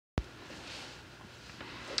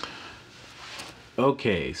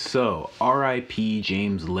Okay, so R.I.P.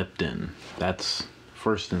 James Lipton. That's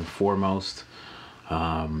first and foremost.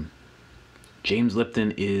 James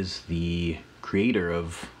Lipton is the creator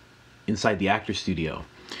of Inside the Actor Studio.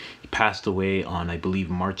 He passed away on, I believe,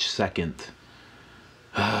 March 2nd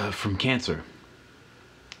from cancer.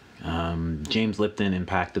 James Lipton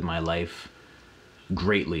impacted my life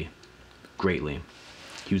greatly.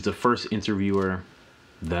 He was the first interviewer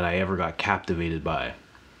that I ever got captivated by.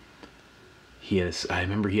 I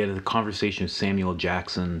remember he had a conversation with Samuel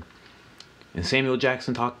Jackson, and Samuel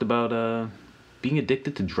Jackson talked about being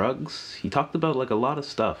addicted to drugs. He talked about like a lot of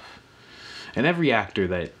stuff, and every actor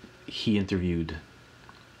that he interviewed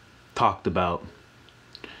talked about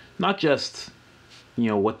not just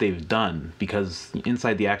what they've done, because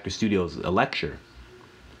Inside the Actor Studio is a lecture.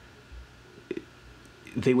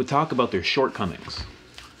 They would talk about their shortcomings,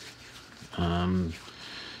 and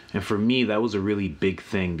for me that was a really big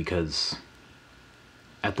thing, because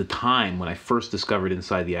at the time when I first discovered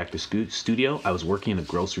Inside the Actor Studio, I was working in a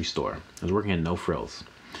grocery store. I was working at No Frills,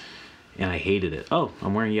 and I hated it. Oh,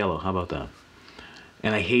 I'm wearing yellow. How about that?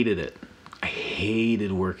 And I hated it. I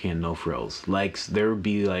hated working at No Frills. Like, there would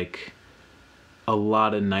be like a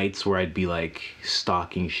lot of nights where I'd be like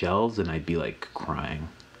stocking shelves and I'd be like crying,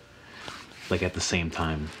 like at the same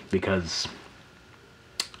time, because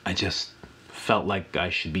I just felt like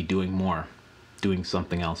I should be doing more, doing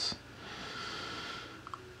something else.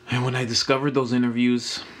 And when I discovered those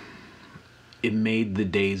interviews, it made the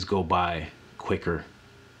days go by quicker.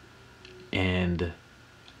 And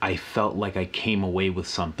I felt like I came away with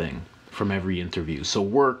something from every interview. So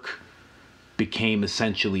work became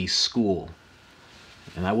essentially school.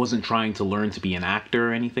 And I wasn't trying to learn to be an actor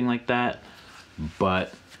or anything like that,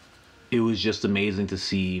 but it was just amazing to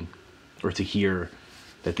see or to hear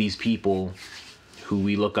that these people who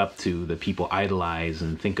we look up to, that people idolize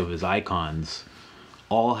and think of as icons,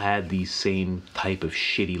 all had these same type of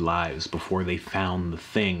shitty lives before they found the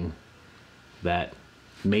thing that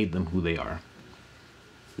made them who they are,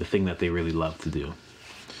 the thing that they really love to do.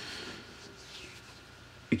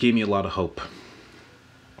 It gave me a lot of hope.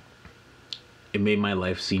 It made my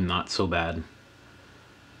life seem not so bad,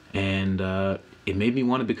 and it made me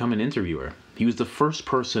want to become an interviewer. He was the first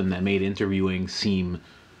person that made interviewing seem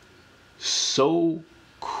so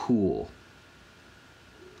cool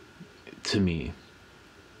to me.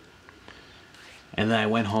 And then I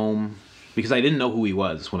went home, because I didn't know who he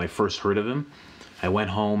was when I first heard of him. I went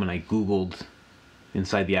home and I Googled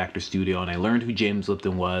Inside the Actor Studio, and I learned who James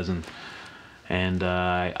Lipton was, and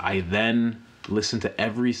I then listened to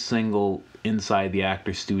every single Inside the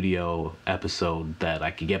Actor Studio episode that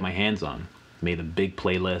I could get my hands on. Made a big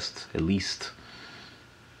playlist, at least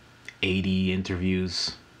 80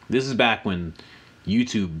 interviews. This is back when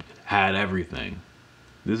YouTube had everything.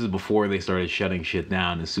 This is before they started shutting shit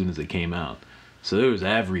down as soon as it came out. So there was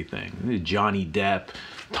everything. There was Johnny Depp,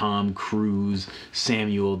 Tom Cruise,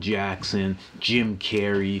 Samuel Jackson, Jim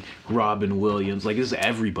Carrey, Robin Williams. Like, this is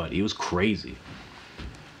everybody. It was crazy.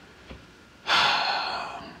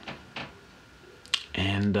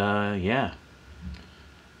 And yeah,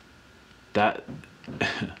 that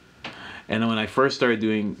and when I first started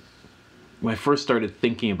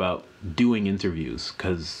thinking about doing interviews,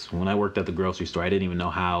 because when I worked at the grocery store, I didn't even know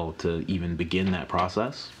how to even begin that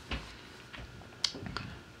process.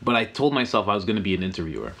 But I told myself I was going to be an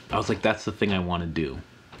interviewer. I was like, that's the thing I want to do.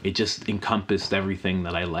 It just encompassed everything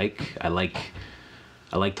that I like. I like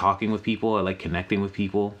talking with people. I like connecting with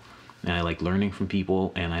people, and I like learning from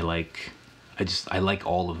people, and I like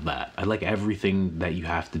all of that. I like everything that you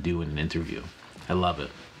have to do in an interview. I love it.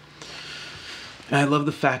 And I love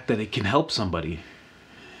the fact that it can help somebody.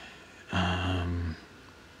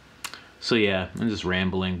 So yeah, I'm just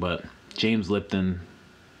rambling, but James Lipton,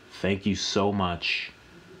 thank you so much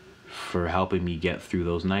for helping me get through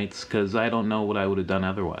those nights, because I don't know what I would have done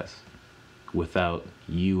otherwise without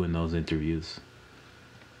you in those interviews.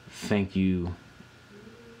 Thank you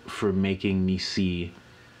for making me see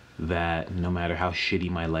that no matter how shitty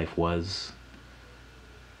my life was,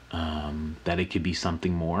 that it could be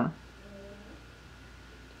something more.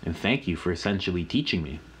 And thank you for essentially teaching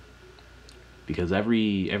me, because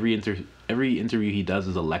every interview he does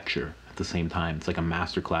is a lecture at the same time. It's like a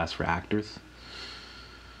master class for actors.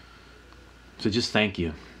 So just thank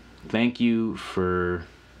you. Thank you for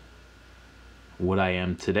what I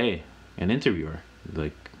am today, an interviewer.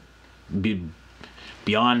 Like,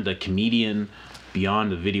 beyond a comedian,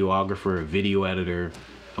 beyond a videographer, a video editor,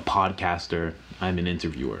 a podcaster, I'm an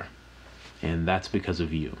interviewer. And that's because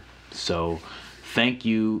of you. So thank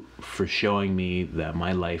you for showing me that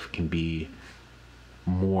my life can be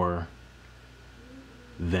more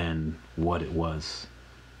than what it was.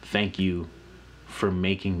 Thank you for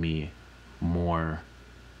making me more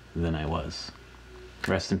than I was.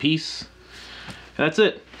 Rest in peace. And that's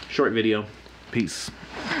it. Short video. Peace.